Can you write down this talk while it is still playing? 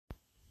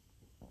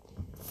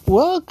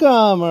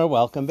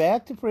Welcome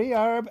back to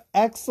Pre-Arb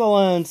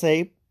Excellence,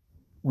 a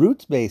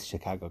roots-based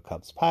Chicago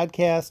Cubs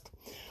podcast.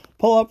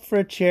 Pull up for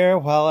a chair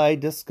while I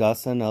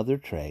discuss another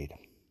trade.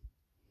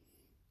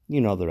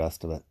 You know the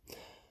rest of it.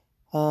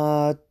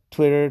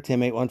 Twitter,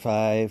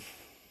 Tim815.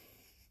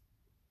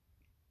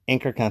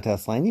 Anchor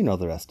contest line, you know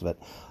the rest of it.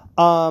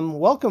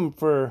 Welcome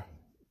to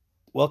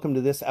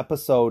this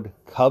episode.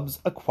 Cubs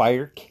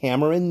acquire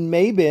Cameron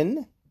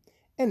Maybin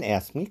and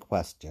ask me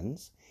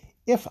questions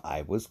if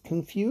I was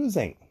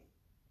confusing.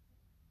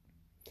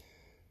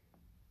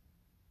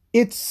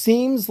 It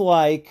seems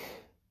like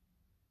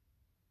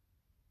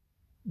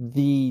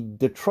the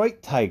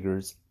Detroit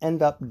Tigers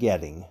end up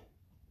getting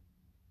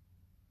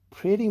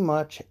pretty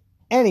much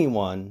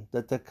anyone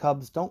that the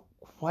Cubs don't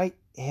quite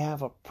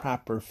have a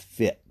proper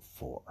fit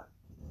for.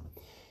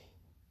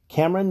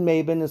 Cameron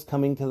Maybin is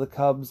coming to the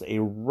Cubs, a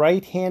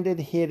right-handed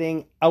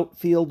hitting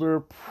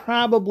outfielder,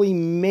 probably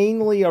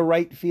mainly a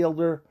right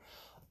fielder.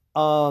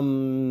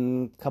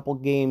 Couple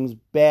games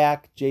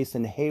back,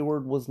 Jason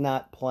Heyward was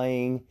not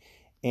playing,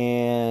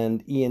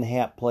 and Ian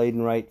Happ played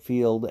in right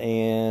field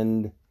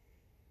and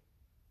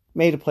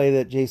made a play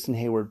that Jason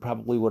Heyward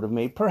probably would have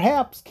made.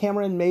 Perhaps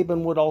Cameron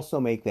Maybin would also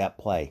make that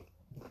play.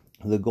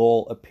 The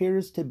goal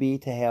appears to be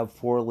to have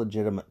 4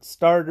 legitimate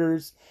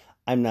starters.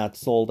 I'm not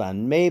sold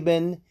on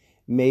Maybin.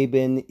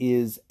 Maybin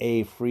is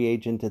a free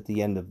agent at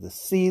the end of the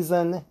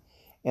season,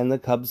 and the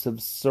Cubs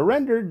have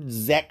surrendered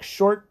Zach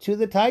Short to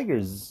the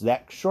Tigers.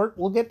 Zach Short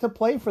will get to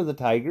play for the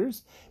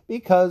Tigers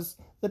because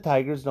the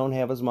Tigers don't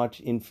have as much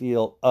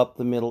infield, up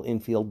the middle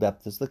infield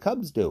depth as the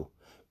Cubs do.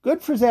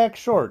 Good for Zach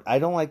Short. I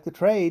don't like the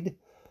trade.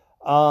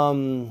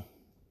 I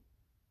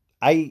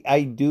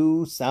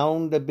do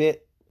sound a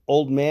bit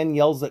old man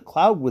yells at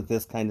cloud with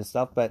this kind of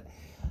stuff, but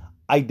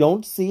I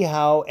don't see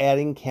how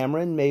adding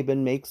Cameron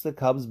Maybin makes the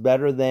Cubs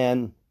better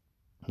than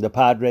the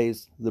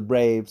Padres, the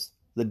Braves,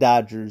 the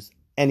Dodgers,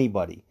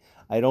 anybody.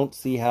 I don't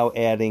see how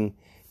adding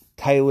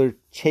Tyler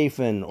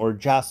Chafin or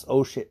Josh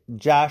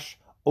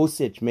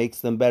Osich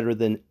makes them better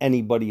than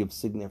anybody of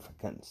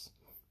significance.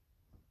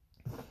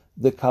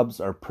 The Cubs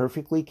are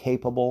perfectly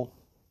capable,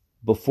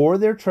 before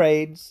their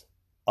trades,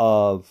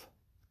 of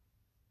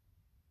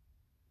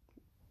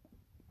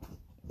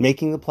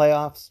making the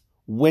playoffs,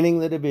 winning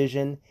the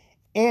division,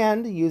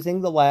 and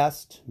using the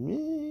last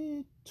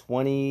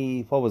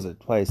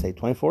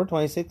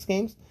 26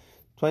 games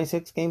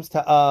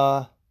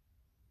to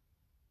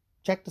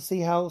check to see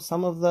how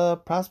some of the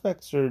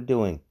prospects are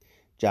doing.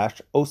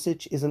 Josh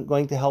Osich isn't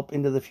going to help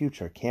into the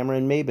future.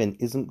 Cameron Maybin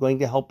isn't going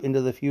to help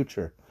into the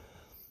future.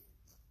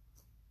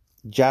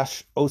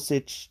 Josh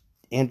Osich,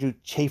 Andrew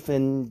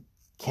Chafin,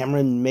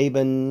 Cameron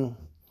Maybin,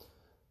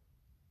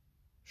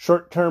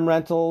 short-term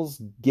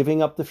rentals,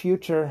 giving up the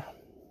future.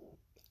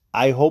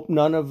 I hope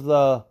none of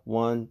the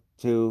 1,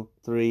 2,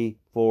 3,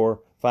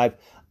 4, 5.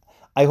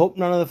 I hope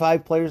none of the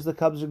 5 players the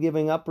Cubs are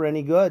giving up are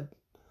any good.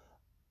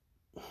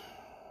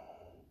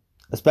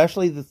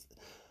 Especially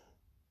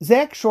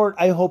Zach Short,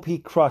 I hope he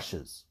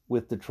crushes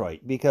with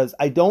Detroit, because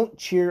I don't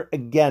cheer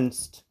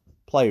against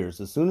players.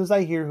 As soon as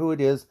I hear who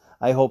it is,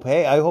 I hope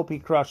he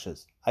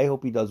crushes. I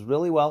hope he does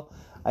really well.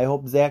 I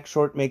hope Zach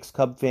Short makes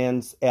Cub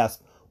fans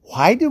ask,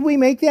 why did we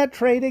make that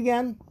trade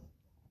again?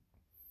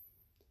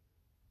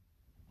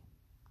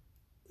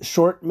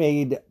 Short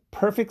made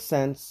perfect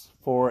sense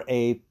for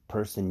a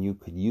person you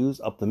could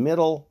use up the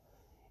middle.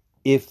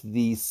 If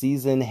the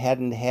season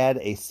hadn't had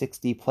a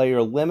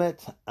 60-player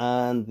limit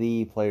on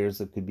the players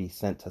that could be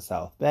sent to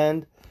South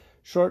Bend,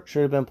 Short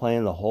should have been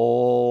playing the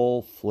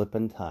whole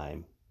flippin'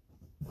 time.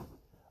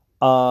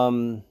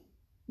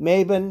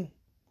 Maybin,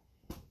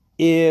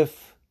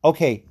 if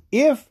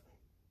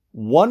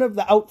one of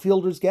the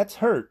outfielders gets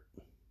hurt,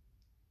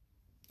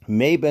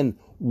 Maybin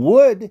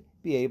would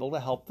be able to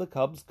help the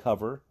Cubs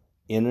cover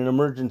in an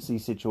emergency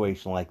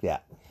situation like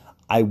that.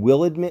 I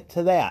will admit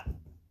to that.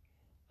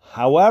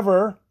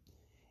 However,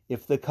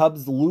 if the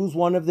Cubs lose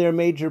one of their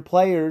major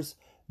players,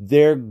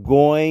 they're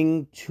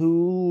going to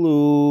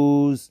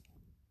lose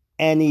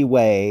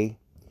anyway,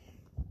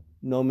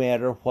 no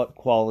matter what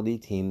quality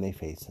team they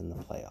face in the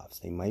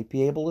playoffs. They might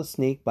be able to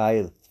sneak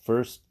by the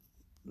first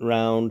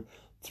round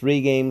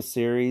 3-game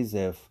series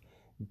if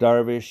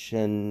Darvish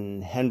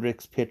and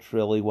Hendricks pitch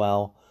really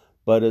well.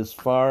 But as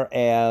far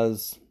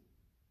as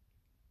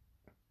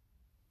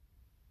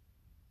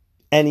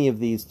any of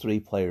these 3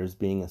 players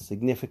being a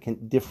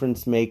significant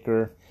difference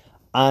maker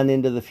on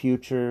into the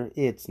future,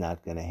 it's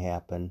not going to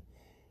happen.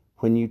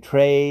 When you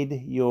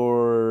trade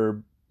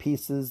your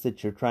pieces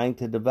that you're trying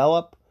to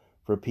develop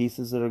for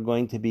pieces that are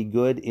going to be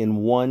good in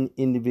one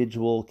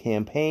individual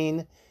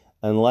campaign,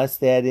 unless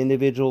that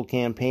individual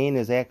campaign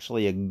is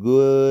actually a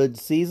good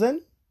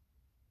season,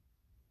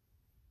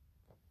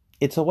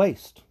 it's a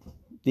waste.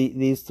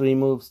 These 3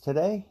 moves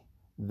today,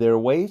 they're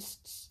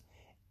wastes.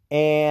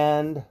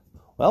 And,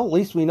 well, at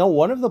least we know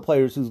one of the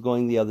players who's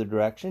going the other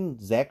direction.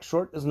 Zach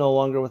Short is no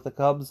longer with the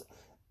Cubs,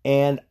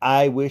 and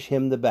I wish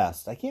him the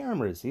best. I can't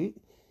remember, is he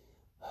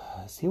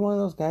one of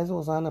those guys that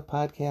was on a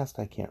podcast?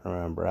 I can't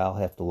remember. I'll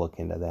have to look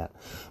into that.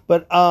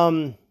 But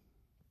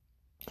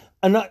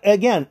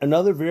Again,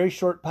 another very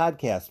short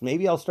podcast.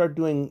 Maybe I'll start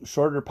doing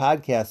shorter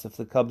podcasts if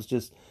the Cubs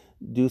just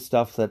do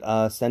stuff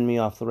that send me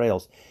off the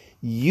rails.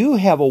 You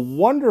have a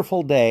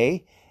wonderful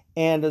day,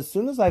 and as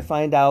soon as I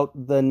find out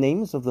the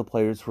names of the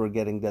players who are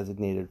getting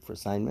designated for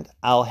assignment,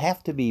 I'll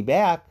have to be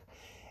back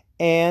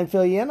and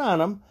fill you in on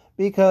them,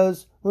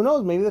 because who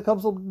knows, maybe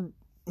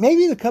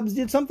the Cubs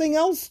did something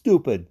else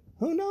stupid.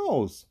 Who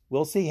knows?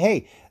 We'll see.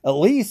 Hey, at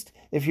least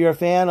if you're a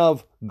fan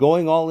of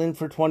going all in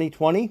for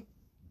 2020,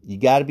 you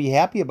got to be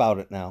happy about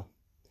it now.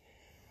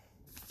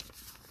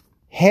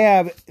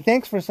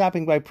 Thanks for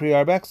stopping by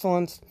Pre-Arb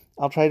Excellence.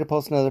 I'll try to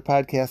post another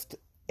podcast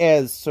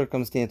as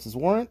circumstances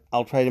warrant.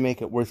 I'll try to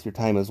make it worth your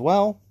time as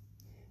well.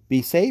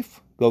 Be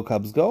safe, go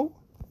Cubs go,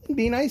 and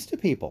be nice to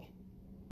people.